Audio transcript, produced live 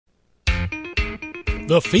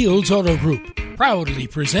The Fields Auto Group proudly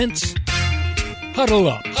presents Huddle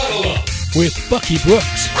Up, with Bucky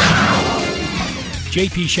Brooks,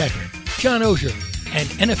 J.P. Shadrick, John Oehser, and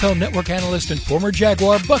NFL Network analyst and former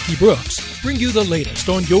Jaguar Bucky Brooks bring you the latest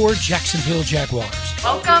on your Jacksonville Jaguars.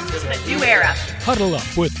 Welcome to the new era. Huddle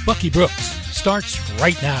Up with Bucky Brooks starts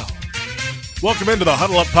right now. Welcome into the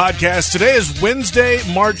Huddle Up podcast. Today is Wednesday,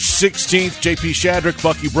 March 16th. J.P. Shadrick,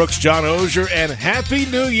 Bucky Brooks, John Oehser, and Happy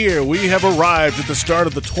New Year. We have arrived at the start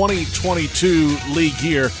of the 2022 league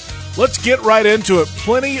year. Let's get right into it.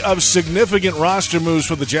 Plenty of significant roster moves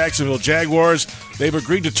for the Jacksonville Jaguars. They've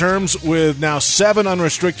agreed to terms with now 7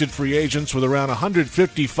 unrestricted free agents with around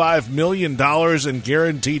 $155 million in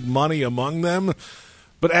guaranteed money among them.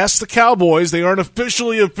 But ask the Cowboys, they aren't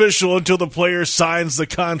officially official until the player signs the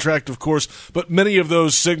contract, of course, but many of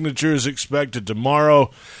those signatures expected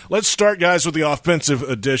tomorrow. Let's start, guys, with the offensive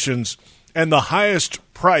additions, and the highest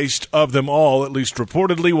priced of them all, at least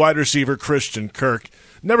reportedly, wide receiver Christian Kirk.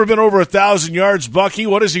 Never been over 1,000 yards. Bucky,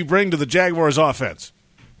 what does he bring to the Jaguars offense?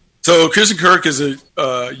 So Christian Kirk is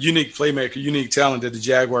a unique playmaker, unique talent that the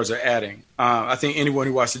Jaguars are adding. I think anyone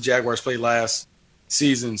who watched the Jaguars play last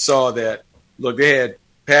season saw that, look, they had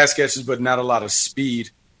pass catches, but not a lot of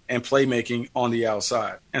speed and playmaking on the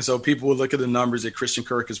outside. And so people will look at the numbers that Christian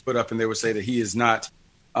Kirk has put up, and they would say that he is not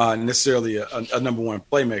necessarily a number one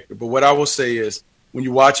playmaker. But what I will say is when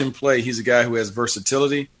you watch him play, he's a guy who has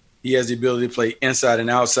versatility. He has the ability to play inside and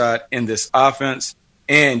outside in this offense.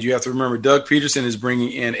 And you have to remember, Doug Peterson is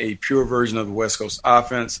bringing in a pure version of the West Coast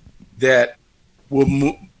offense that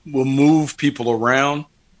will move people around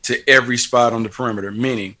to every spot on the perimeter,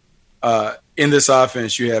 meaning in this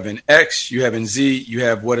offense, you have an X, you have an Z, you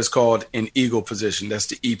have what is called an eagle position. That's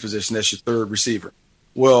the E position. That's your third receiver.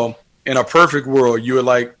 Well, in a perfect world, you would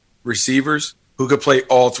like receivers who could play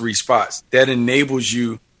all 3 spots. That enables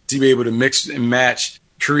you to be able to mix and match,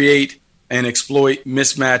 create and exploit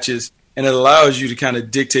mismatches, and it allows you to kind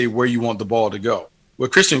of dictate where you want the ball to go. Well,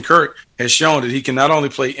 Christian Kirk has shown that he can not only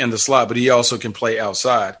play in the slot, but he also can play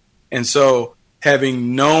outside. And so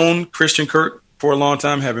having known Christian Kirk for a long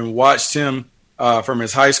time, having watched him from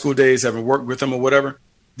his high school days, having worked with him or whatever,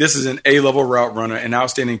 this is an A-level route runner, an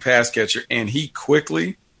outstanding pass catcher, and he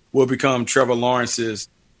quickly will become Trevor Lawrence's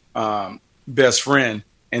best friend.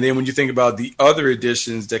 And then when you think about the other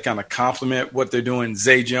additions that kind of complement what they're doing,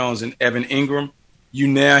 Zay Jones and Evan Ingram, you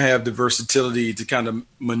now have the versatility to kind of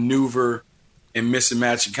maneuver and mix and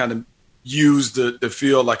match and kind of use the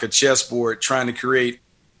field like a chessboard, trying to create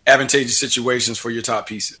advantageous situations for your top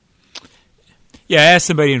pieces. Yeah, I asked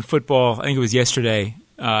somebody in football, I think it was yesterday,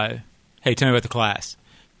 hey, tell me about the class.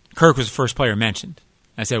 Kirk was the first player mentioned.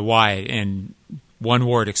 I said, why? And one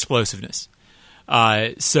word, explosiveness.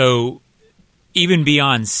 So even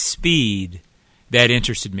beyond speed, that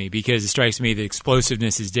interested me because it strikes me that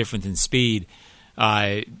explosiveness is different than speed.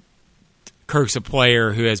 Kirk's a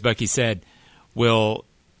player who, as Bucky said, will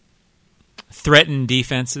threaten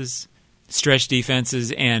defenses, stretch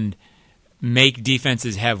defenses, and make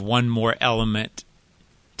defenses have one more element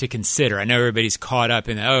to consider. I know everybody's caught up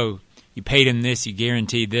in, you paid him this, you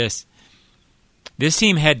guaranteed this. This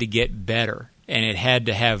team had to get better, and it had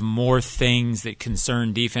to have more things that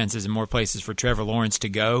concern defenses and more places for Trevor Lawrence to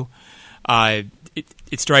go. It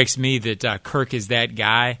strikes me that Kirk is that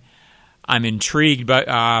guy. I'm intrigued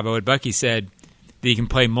by what Bucky said, that he can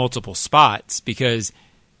play multiple spots, because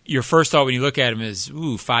your first thought when you look at him is,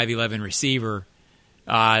 5'11" receiver.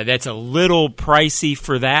 That's a little pricey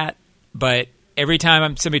for that, but every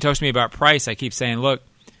time somebody talks to me about price, I keep saying, look,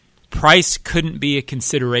 price couldn't be a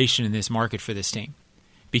consideration in this market for this team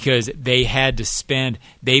because they had to spend.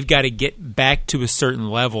 They've got to get back to a certain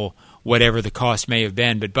level, whatever the cost may have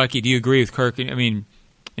been. But, Bucky, do you agree with Kirk? I mean,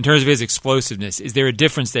 in terms of his explosiveness, is there a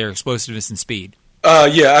difference there, explosiveness and speed?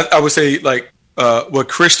 Yeah, I would say what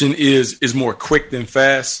Christian is more quick than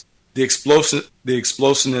fast. The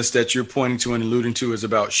explosiveness that you're pointing to and alluding to is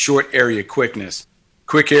about short area quickness,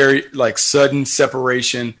 quick area, like sudden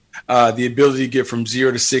separation, the ability to get from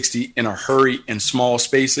 0 to 60 in a hurry in small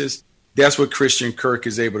spaces. That's what Christian Kirk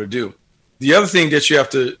is able to do. The other thing that you have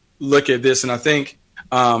to look at this, and I think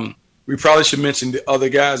we probably should mention the other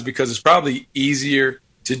guys because it's probably easier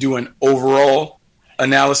to do an overall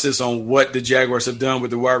analysis on what the Jaguars have done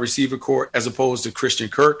with the wide receiver core as opposed to Christian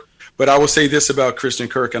Kirk. But I will say this about Christian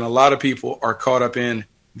Kirk, and a lot of people are caught up in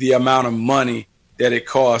the amount of money that it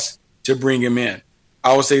costs to bring him in.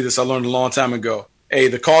 I will say this, I learned a long time ago. Hey,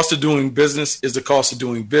 the cost of doing business is the cost of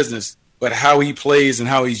doing business, but how he plays and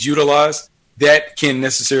how he's utilized, that can't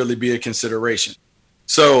necessarily be a consideration.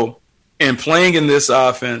 So in playing in this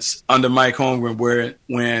offense under Mike Holmgren,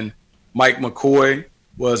 when Mike McCoy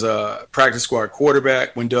was a practice squad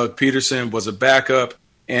quarterback, when Doug Peterson was a backup,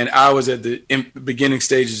 and I was at the beginning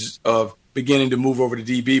stages of beginning to move over to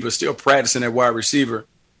DB, but still practicing at wide receiver.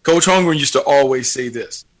 Coach Holmgren used to always say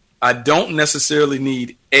this: I don't necessarily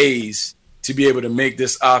need A's to be able to make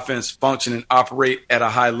this offense function and operate at a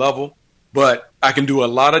high level, but I can do a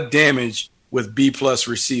lot of damage with B-plus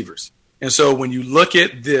receivers. And so when you look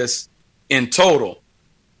at this in total,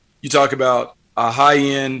 you talk about a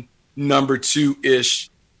high-end number 2-ish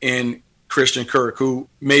in Christian Kirk, who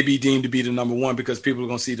may be deemed to be the number 1 because people are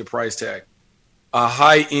going to see the price tag. A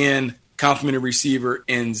high-end complimentary receiver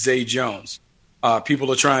in Zay Jones.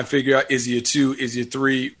 People are trying to figure out, is he a 2, is he a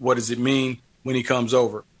 3, what does it mean when he comes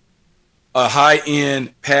over? A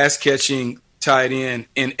high-end pass-catching tight end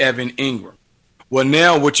in Evan Ingram. Well,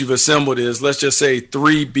 now what you've assembled is, let's just say,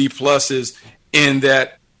 3 B-pluses in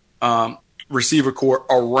that receiver core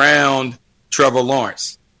around Trevor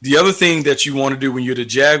Lawrence. The other thing that you want to do when you're the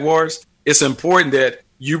Jaguars, it's important that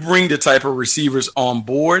you bring the type of receivers on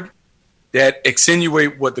board that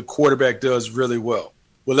accentuate what the quarterback does really well.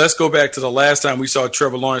 Well, let's go back to the last time we saw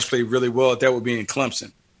Trevor Lawrence play really well. That would be in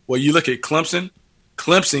Clemson. Well, you look at Clemson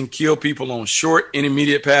killed people on short,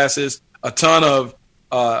 intermediate passes, a ton of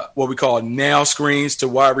what we call now screens to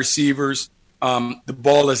wide receivers. The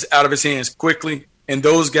ball is out of his hands quickly, and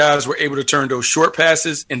those guys were able to turn those short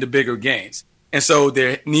passes into bigger gains. And so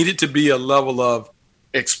there needed to be a level of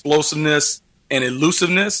explosiveness and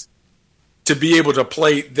elusiveness to be able to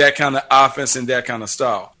play that kind of offense and that kind of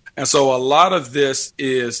style. And so a lot of this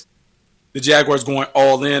is the Jaguars going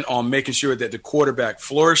all in on making sure that the quarterback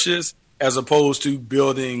flourishes, as opposed to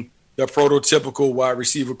building the prototypical wide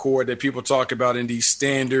receiver core that people talk about in these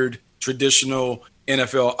standard, traditional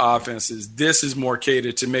NFL offenses. This is more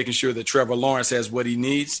catered to making sure that Trevor Lawrence has what he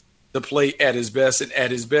needs to play at his best, and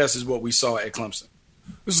at his best is what we saw at Clemson.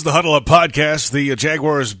 This is the Huddle Up Podcast. The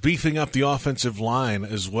Jaguars beefing up the offensive line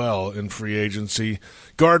as well in free agency.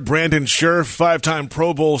 Guard Brandon Scherff, 5-time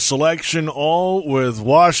Pro Bowl selection, all with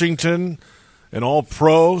Washington. An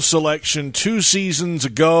all-pro selection 2 seasons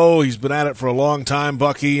ago. He's been at it for a long time,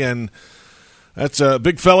 Bucky, and that's a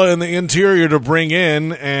big fella in the interior to bring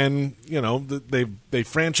in. And, you know, they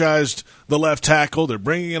franchised the left tackle. They're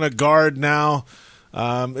bringing in a guard now.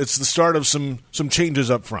 It's the start of some changes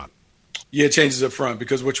up front. Yeah, changes up front,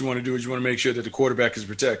 because what you want to do is you want to make sure that the quarterback is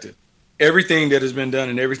protected. Everything that has been done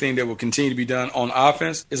and everything that will continue to be done on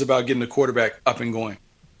offense is about getting the quarterback up and going.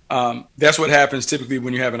 That's what happens typically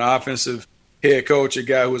when you have an offensive head coach, a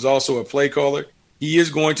guy who is also a play caller. He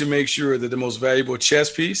is going to make sure that the most valuable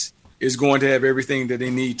chess piece is going to have everything that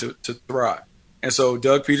they need to thrive. And so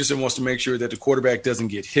Doug Peterson wants to make sure that the quarterback doesn't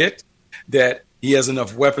get hit, that he has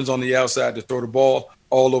enough weapons on the outside to throw the ball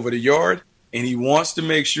all over the yard, and he wants to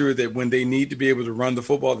make sure that when they need to be able to run the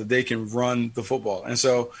football, that they can run the football. And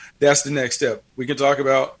so that's the next step. We can talk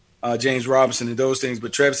about James Robinson and those things,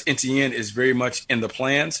 but Travis Etienne is very much in the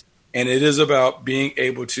plans. And it is about being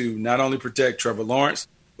able to not only protect Trevor Lawrence,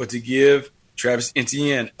 but to give Travis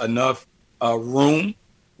Etienne enough room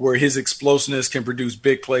where his explosiveness can produce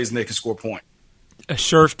big plays and they can score points. A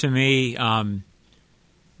Scherff, to me,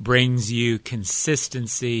 brings you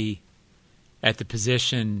consistency at the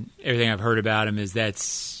position. Everything I've heard about him is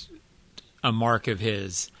that's a mark of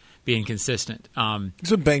his, being consistent. He's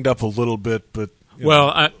been banged up a little bit, but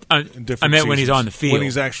I meant when he's on the field. When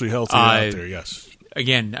he's actually healthy out there, yes.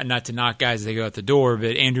 Again, not to knock guys as they go out the door,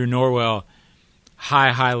 but Andrew Norwell,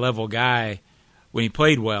 high-level guy when he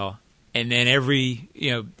played well. And then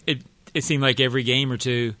it seemed like every game or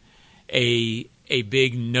two, a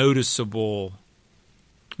big noticeable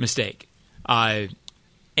mistake.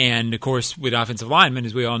 And, of course, with offensive linemen,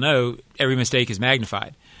 as we all know, every mistake is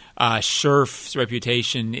magnified. Scherff's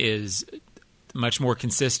reputation is much more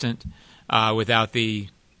consistent without the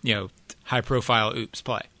high-profile oops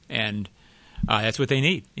play. And that's what they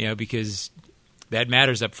need, because that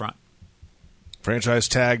matters up front. Franchise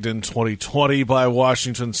tagged in 2020 by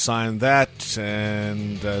Washington, signed that,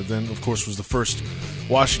 and then, of course, was the first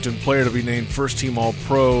Washington player to be named first-team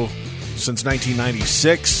All-Pro since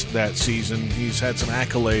 1996 that season. He's had some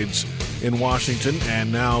accolades in Washington,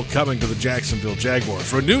 and now coming to the Jacksonville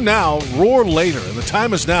Jaguars. Renew now, roar later, and the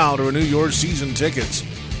time is now to renew your season tickets.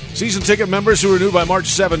 Season ticket members who renew by March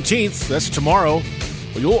 17th, that's tomorrow,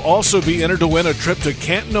 you'll also be entered to win a trip to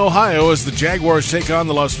Canton, Ohio as the Jaguars take on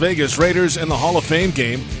the Las Vegas Raiders in the Hall of Fame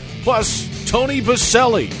game. Plus, Tony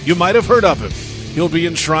Boselli. You might have heard of him. He'll be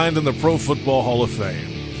enshrined in the Pro Football Hall of Fame.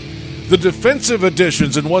 The defensive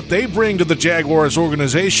additions and what they bring to the Jaguars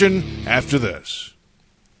organization after this.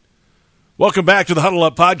 Welcome back to the Huddle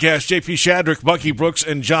Up Podcast. JP Shadrick, Bucky Brooks,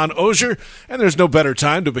 and John Oehser. And there's no better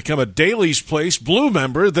time to become a Daily's Place Blue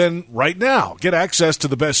member than right now. Get access to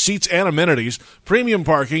the best seats and amenities, premium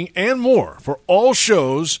parking, and more for all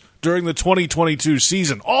shows during the 2022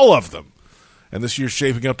 season. All of them. And this year's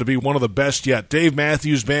shaping up to be one of the best yet. Dave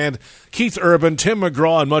Matthews Band, Keith Urban, Tim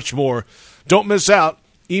McGraw, and much more. Don't miss out.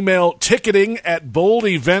 Email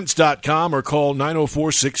ticketing@boldevents.com or call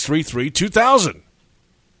 904-633-2000.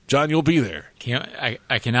 John, you'll be there. I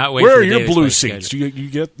cannot wait. Where for are the your blue schedule. seats? You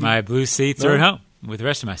get My blue seats are at home with the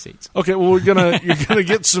rest of my seats. Okay, well you're gonna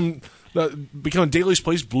get some become a Daily's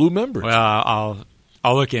Place Blue member. Well,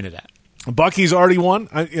 I'll look into that. Bucky's already won.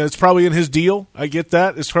 It's probably in his deal. I get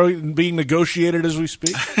that. It's probably being negotiated as we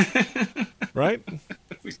speak. Right?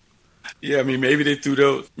 Yeah, I mean, maybe they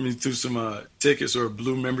threw some tickets or a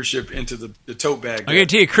blue membership into the tote bag. I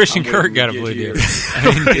guarantee you, Christian Kirk got a blue deal.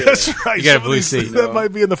 That's right. You got a blue seat. That might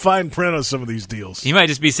be in the fine print of some of these deals. He might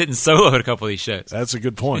just be sitting solo at a couple of these shows. That's a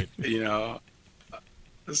good point.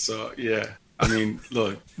 So yeah. I mean,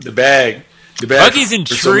 look, the bag. Bucky's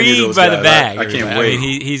intrigued by the bag. I can't wait. I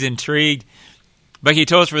mean, he's intrigued. Bucky, you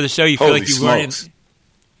told us for the show you feel like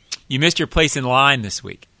you missed your place in line this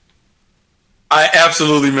week. I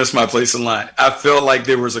absolutely missed my place in line. I felt like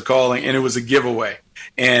there was a calling and it was a giveaway.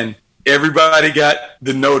 And everybody got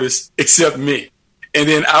the notice except me. And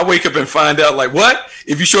then I wake up and find out, like, what?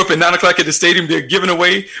 If you show up at 9 o'clock at the stadium, they're giving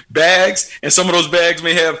away bags, and some of those bags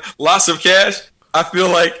may have lots of cash. I feel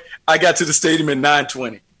like I got to the stadium at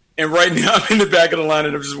 9:20. And right now I'm in the back of the line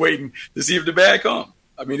and I'm just waiting to see if the bag comes.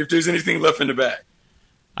 I mean, if there's anything left in the bag.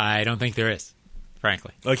 I don't think there is.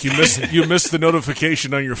 Frankly, like you missed the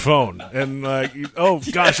notification on your phone, and oh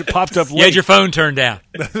gosh, it popped up late. You had your phone turned down.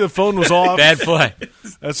 The phone was off. Bad play.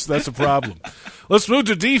 That's a problem. Let's move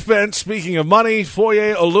to defense. Speaking of money,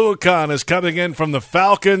 Foye Oluokun is coming in from the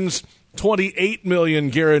Falcons. $28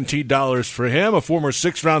 million guaranteed dollars for him. A former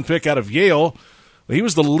 6th-round pick out of Yale. He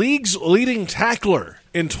was the league's leading tackler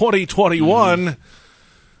in 2021. Mm-hmm.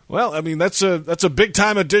 Well, I mean that's a big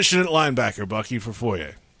time addition at linebacker, Bucky, for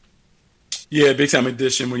Foye. Yeah, big-time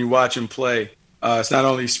addition when you watch him play. It's not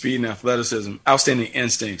only speed and athleticism, outstanding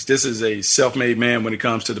instincts. This is a self-made man when it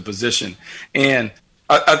comes to the position. And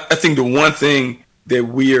I think the one thing that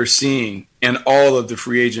we are seeing in all of the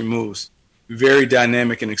free agent moves, very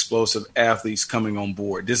dynamic and explosive athletes coming on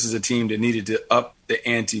board. This is a team that needed to up the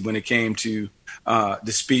ante when it came to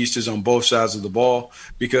the speedsters on both sides of the ball,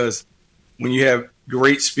 because when you have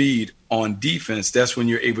great speed on defense, that's when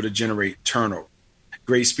you're able to generate turnover.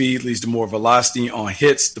 Great speed leads to more velocity on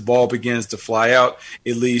hits. The ball begins to fly out.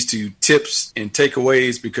 It leads to tips and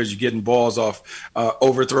takeaways because you're getting balls off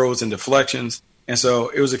overthrows and deflections. And so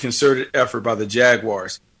it was a concerted effort by the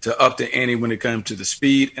Jaguars to up the ante when it comes to the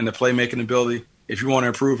speed and the playmaking ability. If you want to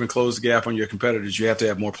improve and close the gap on your competitors, you have to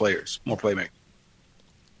have more players, more playmakers.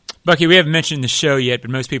 Bucky, we haven't mentioned the show yet, but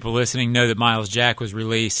most people listening know that Miles Jack was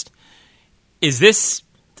released. Is this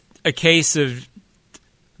a case of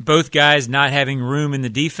both guys not having room in the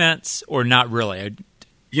defense, or not really?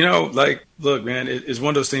 Look, man, it's one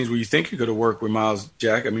of those things where you think you're going to work with Miles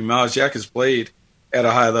Jack. I mean, Miles Jack has played at a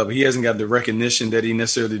high level. He hasn't got the recognition that he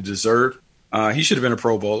necessarily deserved. He should have been a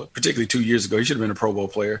Pro Bowler, particularly 2 years ago. He should have been a Pro Bowl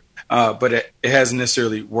player, but it hasn't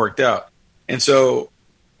necessarily worked out. And so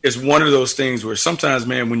it's one of those things where sometimes,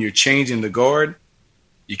 man, when you're changing the guard,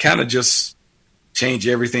 you kind of just change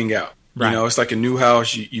everything out. Right. You know, it's like a new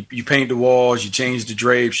house. You paint the walls, you change the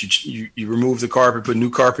drapes, you remove the carpet, put new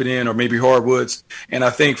carpet in, or maybe hardwoods. And I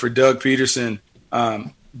think for Doug Peterson,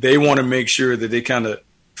 they want to make sure that they kind of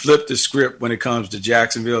flip the script when it comes to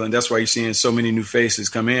Jacksonville, and that's why you're seeing so many new faces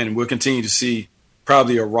come in. And we'll continue to see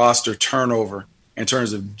probably a roster turnover in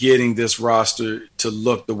terms of getting this roster to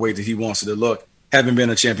look the way that he wants it to look, having been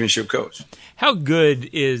a championship coach. How good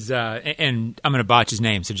is and I'm going to botch his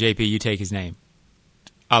name, so JP, you take his name.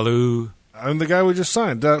 I'm the guy we just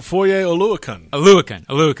signed, Foye Oluokun.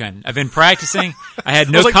 Oluokun. I've been practicing. I had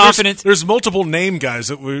no confidence. There's multiple name guys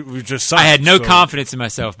that we just signed. I had no confidence in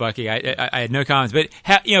myself, Bucky. I had no confidence.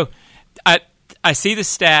 But, I see the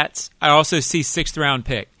stats. I also see 6th-round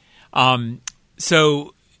pick.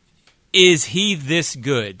 So is he this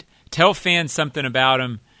good? Tell fans something about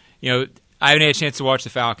him. I haven't had a chance to watch the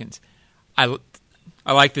Falcons. I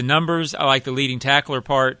like the numbers. I like the leading tackler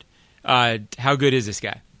part. How good is this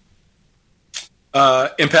guy?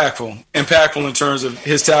 Impactful in terms of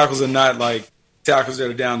his tackles are not like tackles that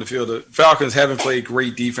are down the field. The Falcons haven't played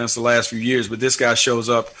great defense the last few years, but this guy shows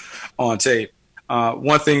up on tape.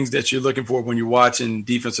 One thing that you're looking for when you're watching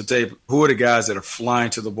defensive tape, who are the guys that are flying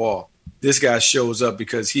to the ball? This guy shows up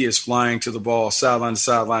because he is flying to the ball, sideline to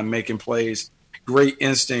sideline, making plays, great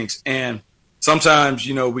instincts. And sometimes,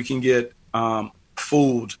 we can get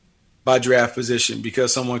fooled by draft position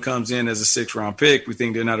because someone comes in as a 6th-round pick. We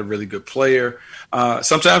think they're not a really good player.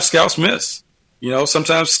 Sometimes scouts miss.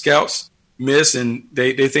 Sometimes scouts miss and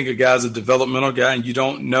they think a guy's a developmental guy, and you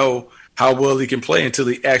don't know how well he can play until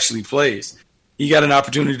he actually plays. He got an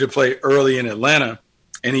opportunity to play early in Atlanta,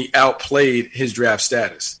 and he outplayed his draft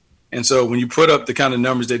status. And so when you put up the kind of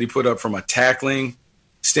numbers that he put up from a tackling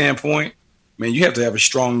standpoint, man, you have to have a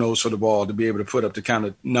strong nose for the ball to be able to put up the kind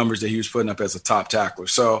of numbers that he was putting up as a top tackler.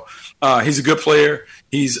 So he's a good player.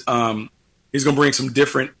 He's going to bring some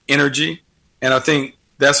different energy. And I think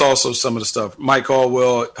that's also some of the stuff. Mike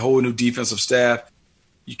Caldwell, whole new defensive staff,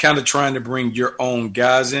 you're kind of trying to bring your own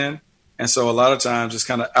guys in. And so a lot of times it's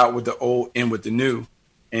kind of out with the old, in with the new.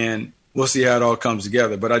 And we'll see how it all comes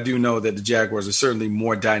together. But I do know that the Jaguars are certainly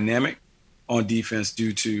more dynamic on defense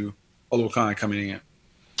due to Oluokun coming in.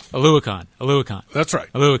 Oluokun. That's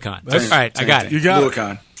right. Oluokun. All right, I got it. You got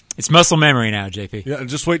Oluokun. It's muscle memory now, JP. Yeah, and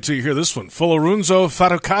just wait till you hear this one. Folorunso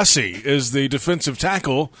Fatukasi is the defensive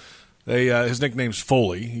tackle. His nickname's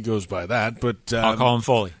Foley. He goes by that. But I'll call him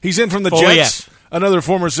Foley. He's in from the Foley Jets. F. Another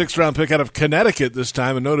former 6th-round pick out of Connecticut this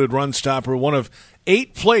time, a noted run stopper, one of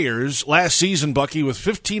 8 players last season, Bucky, with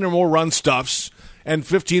 15 or more run stops and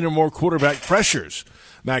 15 or more quarterback pressures.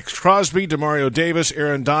 Max Crosby, Demario Davis,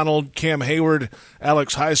 Aaron Donald, Cam Hayward,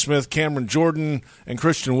 Alex Highsmith, Cameron Jordan, and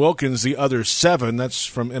Christian Wilkins, the other 7. That's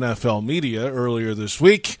from NFL Media earlier this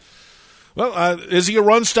week. Well, is he a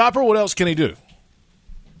run stopper? What else can he do?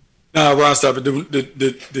 No, run stopper.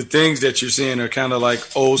 The things that you're seeing are kind of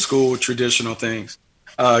like old school, traditional things.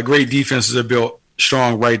 Great defenses are built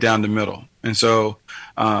strong right down the middle. And so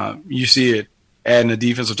you see it. Adding a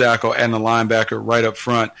defensive tackle, adding a linebacker right up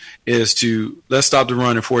front is to let's stop the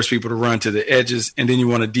run and force people to run to the edges. And then you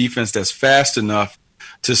want a defense that's fast enough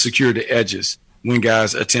to secure the edges when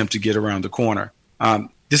guys attempt to get around the corner.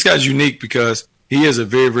 This guy's unique because he is a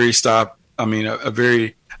very, very a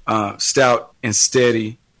very stout and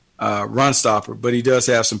steady run stopper, but he does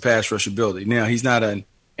have some pass rush ability. Now, he's not an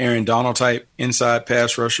Aaron Donald type inside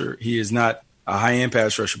pass rusher. He is not a high-end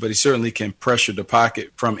pass rusher, but he certainly can pressure the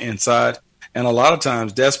pocket from inside. And a lot of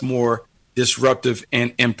times that's more disruptive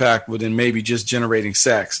and impactful than maybe just generating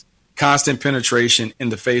sacks. Constant penetration in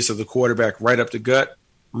the face of the quarterback right up the gut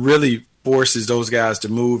really forces those guys to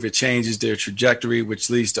move. It changes their trajectory, which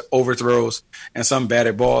leads to overthrows and some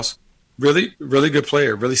batted balls. Really, really good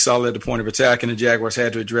player, really solid at the point of attack. And the Jaguars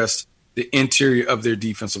had to address the interior of their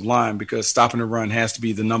defensive line because stopping the run has to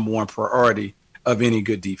be the number one priority of any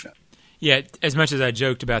good defense. Yeah, as much as I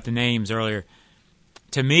joked about the names earlier,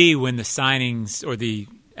 to me, when the signings or the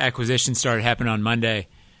acquisitions started happening on Monday,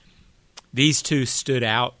 these 2 stood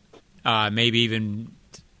out, maybe even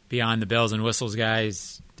beyond the bells and whistles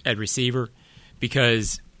guys at receiver,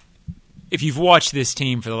 because if you've watched this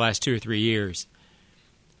team for the last 2 or 3 years,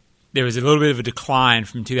 there was a little bit of a decline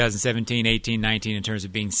from 2017, 18, 19 in terms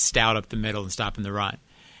of being stout up the middle and stopping the run.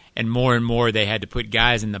 And more they had to put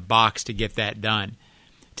guys in the box to get that done.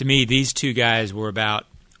 To me, these 2 guys were about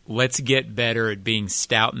let's get better at being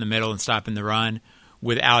stout in the middle and stopping the run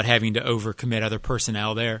without having to overcommit other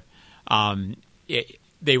personnel there.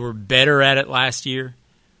 They were better at it last year,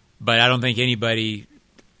 but I don't think anybody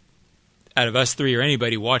out of us 3 or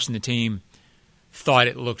anybody watching the team thought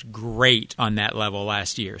it looked great on that level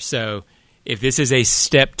last year. So if this is a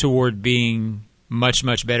step toward being much,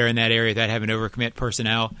 much better in that area without having to overcommit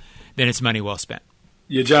personnel, then it's money well spent.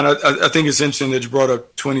 Yeah, John, I think it's interesting that you brought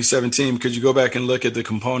up 2017 because you go back and look at the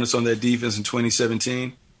components on that defense in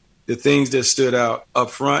 2017. The things that stood out up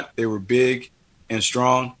front, they were big and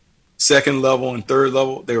strong. Second level and third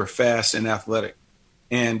level, they were fast and athletic.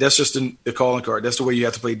 And that's just the calling card. That's the way you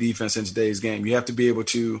have to play defense in today's game. You have to be able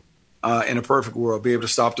to, in a perfect world, be able to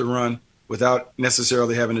stop the run without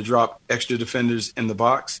necessarily having to drop extra defenders in the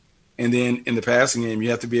box. And then in the passing game, you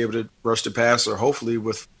have to be able to rush the passer, hopefully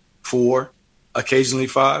with 4, occasionally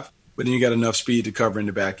 5, but then you got enough speed to cover in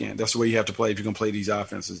the back end. That's the way you have to play if you're going to play these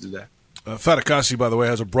offenses today. Fatukasi, by the way,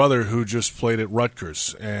 has a brother who just played at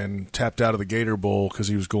Rutgers and tapped out of the Gator Bowl because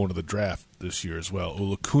he was going to the draft this year as well.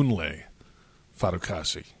 Olukunle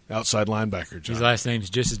Fatukasi, outside linebacker. John. His last name's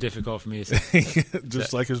just as difficult for me to say.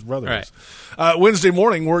 Just like his brother right. is. Wednesday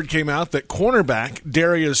morning, word came out that cornerback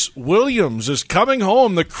Darius Williams is coming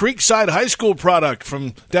home, the Creekside High School product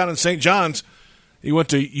from down in St. John's. He went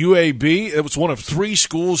to UAB. It was one of 3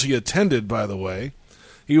 schools he attended, by the way.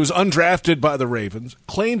 He was undrafted by the Ravens,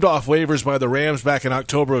 claimed off waivers by the Rams back in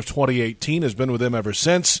October of 2018, has been with them ever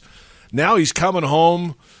since. Now he's coming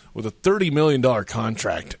home with a $30 million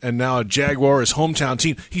contract, and now a Jaguar, his hometown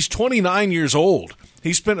team. He's 29 years old.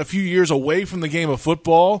 He spent a few years away from the game of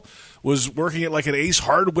football, was working at like an Ace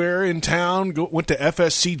Hardware in town, went to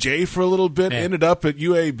FSCJ for a little bit, ended up at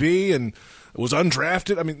UAB, and was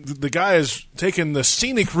undrafted. I mean, the guy has taken the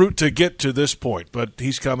scenic route to get to this point, but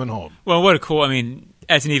he's coming home. Well, what a cool – I mean,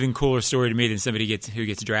 that's an even cooler story to me than somebody who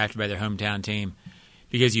gets drafted by their hometown team.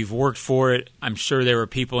 Because you've worked for it. I'm sure there were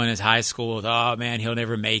people in his high school with, oh, man, he'll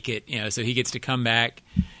never make it. So he gets to come back.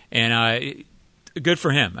 And good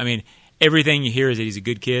for him. I mean, everything you hear is that he's a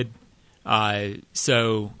good kid.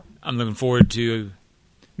 So I'm looking forward to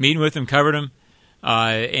meeting with him, covered him.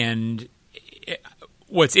 And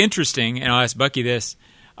what's interesting, and I'll ask Bucky this,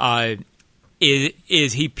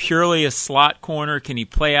 is he purely a slot corner? Can he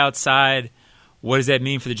play outside? What does that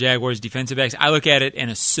mean for the Jaguars' defensive backs? I look at it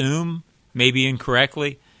and assume, maybe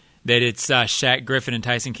incorrectly, that it's Shaq Griffin and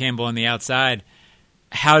Tyson Campbell on the outside.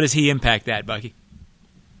 How does he impact that, Bucky?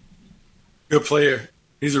 Good player.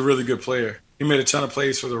 He's a really good player. He made a ton of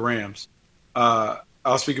plays for the Rams.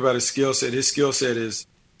 I'll speak about his skill set. His skill set is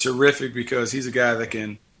terrific because he's a guy that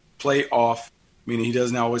can play off, meaning he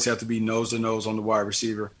doesn't always have to be nose-to-nose on the wide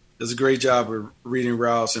receiver. Does a great job of reading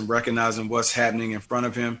routes and recognizing what's happening in front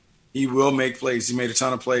of him. He will make plays. He made a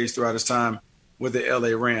ton of plays throughout his time with the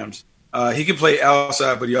L.A. Rams. He can play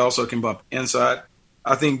outside, but he also can bump inside.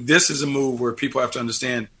 I think this is a move where people have to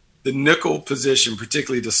understand the nickel position,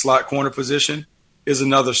 particularly the slot corner position, is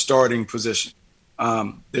another starting position. There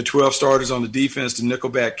are 12 starters on the defense. The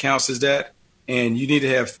nickelback counts as that. And you need to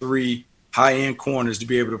have 3 high-end corners to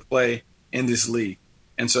be able to play in this league.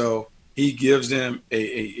 And so he gives them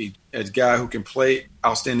a guy who can play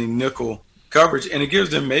outstanding nickel coverage, and it gives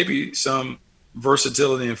them maybe some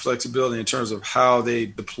versatility and flexibility in terms of how they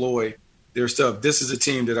deploy their stuff. This is a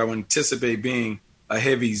team that I would anticipate being a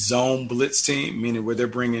heavy zone blitz team, meaning where they're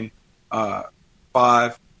bringing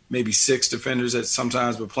 5, maybe 6 defenders at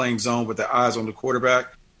sometimes, but playing zone with their eyes on the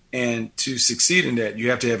quarterback. And to succeed in that, you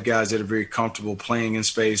have to have guys that are very comfortable playing in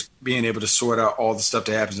space, being able to sort out all the stuff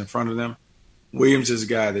that happens in front of them. Williams is a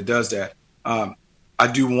guy that does that. I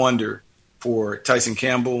do wonder for Tyson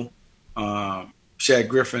Campbell, Shaq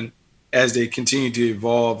Griffin, as they continue to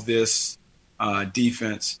evolve this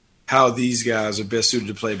defense, how these guys are best suited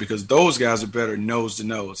to play, because those guys are better nose to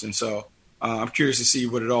nose. And so I'm curious to see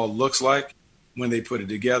what it all looks like when they put it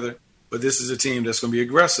together. But this is a team that's going to be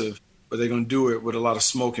aggressive, but they're going to do it with a lot of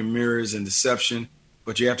smoke and mirrors and deception.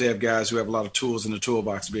 But you have to have guys who have a lot of tools in the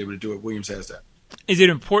toolbox to be able to do it. Williams has that. Is it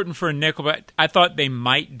important for a nickel? I thought they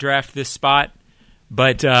might draft this spot,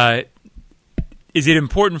 but is it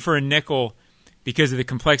important for a nickel because of the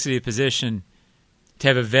complexity of the position to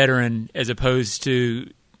have a veteran as opposed to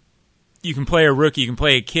you can play a rookie, you can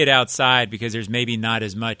play a kid outside because there's maybe not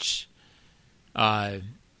as much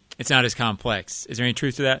it's not as complex. Is there any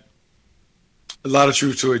truth to that? A lot of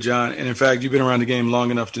truth to it, John. And in fact, you've been around the game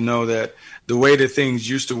long enough to know that the way that things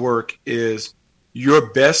used to work is your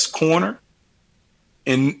best corner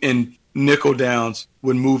in nickel downs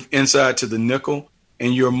would move inside to the nickel,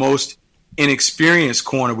 and your most inexperienced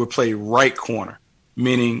corner would play right corner,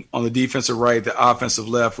 meaning on the defensive right, the offensive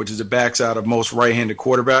left, which is the backside of most right-handed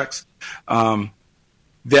quarterbacks.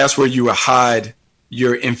 That's where you would hide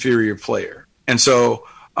your inferior player. And so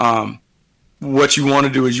what you want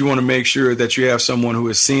to do is you want to make sure that you have someone who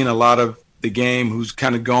has seen a lot of the game, who's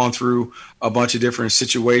kind of gone through a bunch of different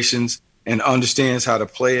situations and understands how to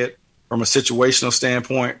play it from a situational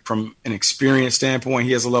standpoint, from an experience standpoint.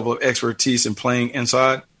 He has a level of expertise in playing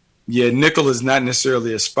inside. Yeah, nickel is not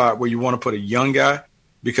necessarily a spot where you want to put a young guy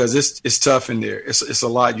because it's tough in there. It's a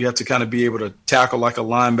lot. You have to kind of be able to tackle like a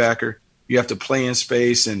linebacker. You have to play in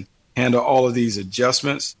space and handle all of these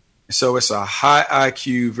adjustments. So it's a high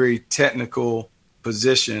IQ, very technical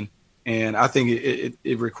position, and I think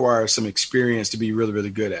it requires some experience to be really, really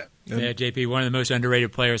good at. Yeah, JP, one of the most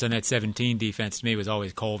underrated players on that 17 defense to me was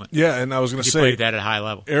always Colvin. Yeah, and I was going to say, played that at a high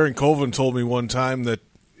level. Aaron Colvin told me one time that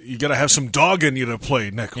you got to have some dog in you to play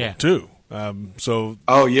nickel too.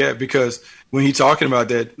 Oh yeah, because when he's talking about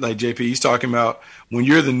that, like JP, he's talking about when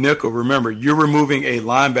you're the nickel. Remember, you're removing a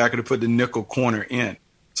linebacker to put the nickel corner in.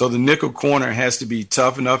 So the nickel corner has to be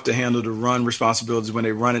tough enough to handle the run responsibilities when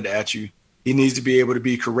they run it at you. He needs to be able to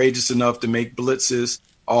be courageous enough to make blitzes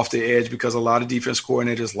off the edge, because a lot of defense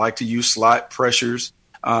coordinators like to use slot pressures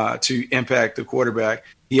to impact the quarterback.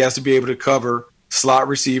 He has to be able to cover slot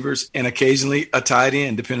receivers and occasionally a tight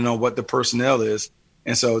end, depending on what the personnel is.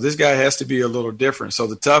 And so this guy has to be a little different. So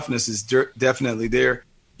the toughness is definitely there.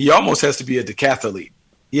 He almost has to be a decathlete.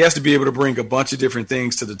 He has to be able to bring a bunch of different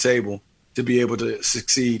things to the table to be able to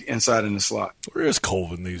succeed inside in the slot. Where is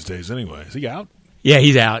Colvin these days anyway? Is he out? Yeah,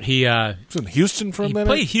 he's out. He was in Houston for a minute? He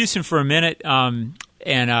played Houston for a minute, and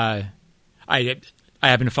I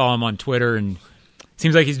happen to follow him on Twitter, and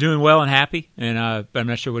seems like he's doing well and happy, and but I'm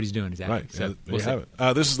not sure what he's doing exactly. Right, so we'll have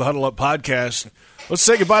it. This is the Huddle Up Podcast. Let's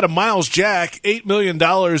say goodbye to Myles Jack. $8 million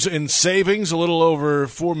in savings, a little over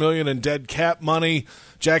 $4 million in dead cap money.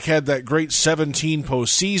 Jack had that great 17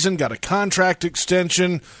 postseason, got a contract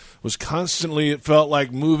extension, was constantly, it felt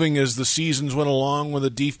like, moving as the seasons went along. When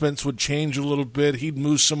the defense would change a little bit, he'd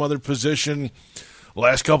move some other position.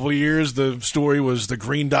 Last couple of years, the story was the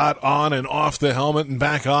green dot on and off the helmet and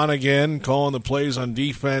back on again, calling the plays on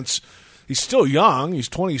defense. He's still young. He's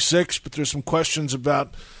 26, but there's some questions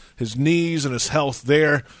about his knees and his health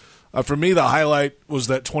there. For me, the highlight was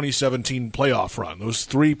that 2017 playoff run. Those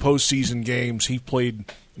 3 postseason games, he played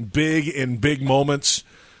big in big moments.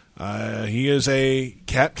 He is a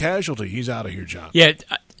cap casualty. He's out of here, John. Yeah,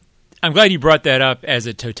 I'm glad you brought that up as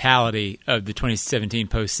a totality of the 2017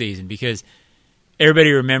 postseason, because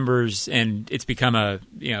everybody remembers, and it's become a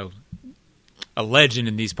legend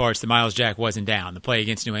in these parts, that Myles Jack wasn't down. The play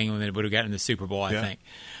against New England that would have gotten the Super Bowl, I think.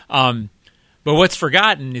 But what's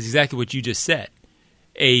forgotten is exactly what you just said.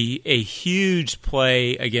 A huge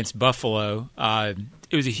play against Buffalo.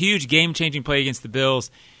 It was a huge game-changing play against the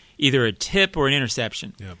Bills, either a tip or an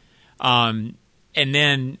interception. Yep. And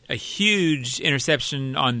then a huge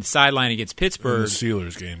interception on the sideline against Pittsburgh. In the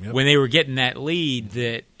Steelers game, yep. When they were getting that lead,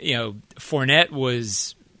 that Fournette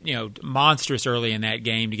was monstrous early in that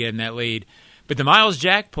game to get in that lead. But the Myles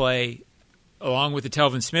Jack play, along with the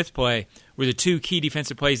Telvin Smith play, were the 2 key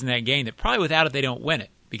defensive plays in that game that probably without it they don't win it,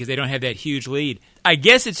 because they don't have that huge lead. I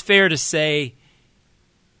guess it's fair to say,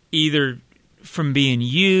 either from being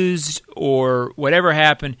used or whatever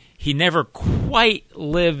happened, he never quite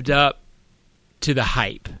lived up to the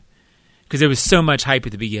hype, because there was so much hype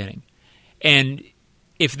at the beginning. And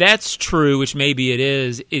if that's true, which maybe it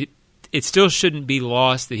is, it still shouldn't be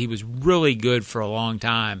lost that he was really good for a long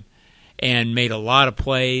time and made a lot of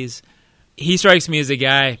plays. He strikes me as a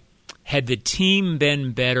guy, had the team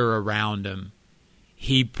been better around him,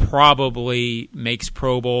 he probably makes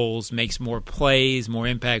Pro Bowls, makes more plays, more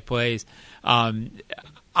impact plays.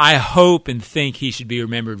 I hope and think he should be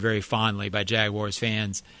remembered very fondly by Jaguars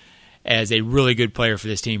fans as a really good player for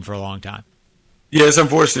this team for a long time. Yeah, it's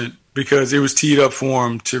unfortunate because it was teed up for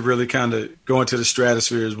him to really kind of go into the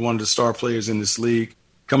stratosphere as one of the star players in this league.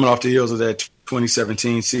 Coming off the heels of that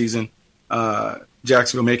 2017 season,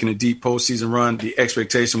 Jacksonville making a deep postseason run, the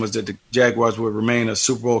expectation was that the Jaguars would remain a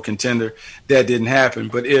Super Bowl contender. That didn't happen.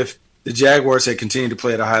 But if the Jaguars had continued to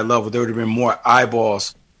play at a high level, there would have been more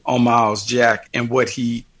eyeballs on Myles Jack and what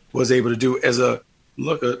he was able to do as a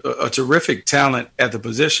terrific talent at the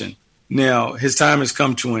position. Now, his time has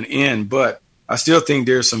come to an end, but I still think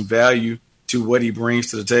there's some value to what he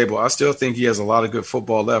brings to the table. I still think he has a lot of good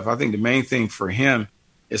football left. I think the main thing for him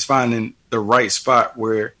is finding the right spot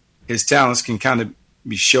where his talents can kind of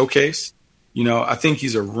be showcased. I think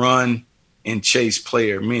he's a run and chase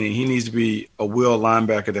player, meaning he needs to be a will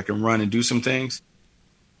linebacker that can run and do some things.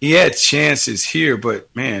 He had chances here,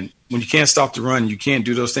 but, man, when you can't stop the run, you can't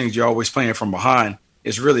do those things, you're always playing from behind,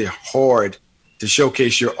 it's really hard to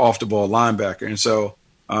showcase your off-the-ball linebacker. And so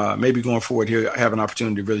maybe going forward, he'll have an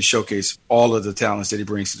opportunity to really showcase all of the talents that he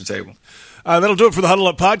brings to the table. That'll do it for the Huddle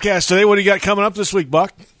Up Podcast today. What do you got coming up this week,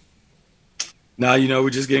 Buck? Now, we're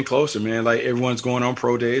just getting closer, man. Like, everyone's going on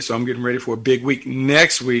pro days, so I'm getting ready for a big week.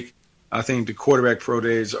 Next week, I think the quarterback pro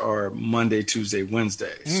days are Monday, Tuesday,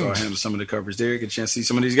 Wednesday. So I handle some of the coverage there. Get a chance to see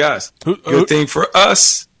some of these guys. Good thing for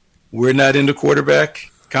us, we're not in the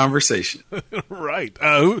quarterback conversation. Right.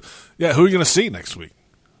 Who are you going to see next week?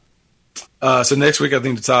 So next week, I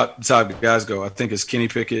think the top guys go. I think it's Kenny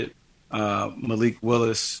Pickett, Malik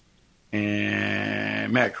Willis,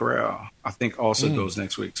 and Matt Corral. I think also goes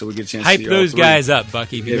next week. So we get a chance to see hype those guys up,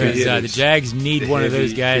 Bucky, because the Jags need one of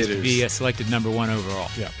those guys to be selected number 1 overall.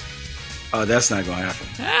 Yeah. That's not going to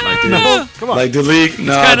happen. Come on. Like the league,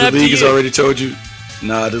 the league has already told you.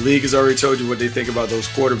 The league has already told you what they think about those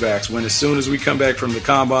quarterbacks. When as soon as we come back from the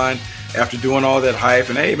combine, after doing all that hype,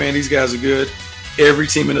 and hey, man, these guys are good. Every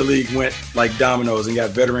team in the league went like dominoes and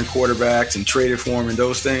got veteran quarterbacks and traded for them and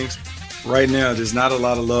those things. Right now, there's not a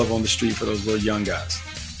lot of love on the street for those little young guys.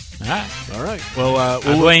 All right. Well,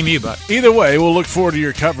 we'll blame you, Buck. Either way, we'll look forward to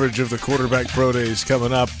your coverage of the quarterback pro days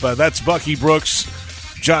coming up. That's Bucky Brooks,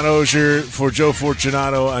 John Oehser. For Joe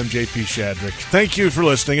Fortunato, I'm JP Shadrick. Thank you for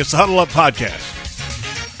listening. It's the Huddle Up Podcast.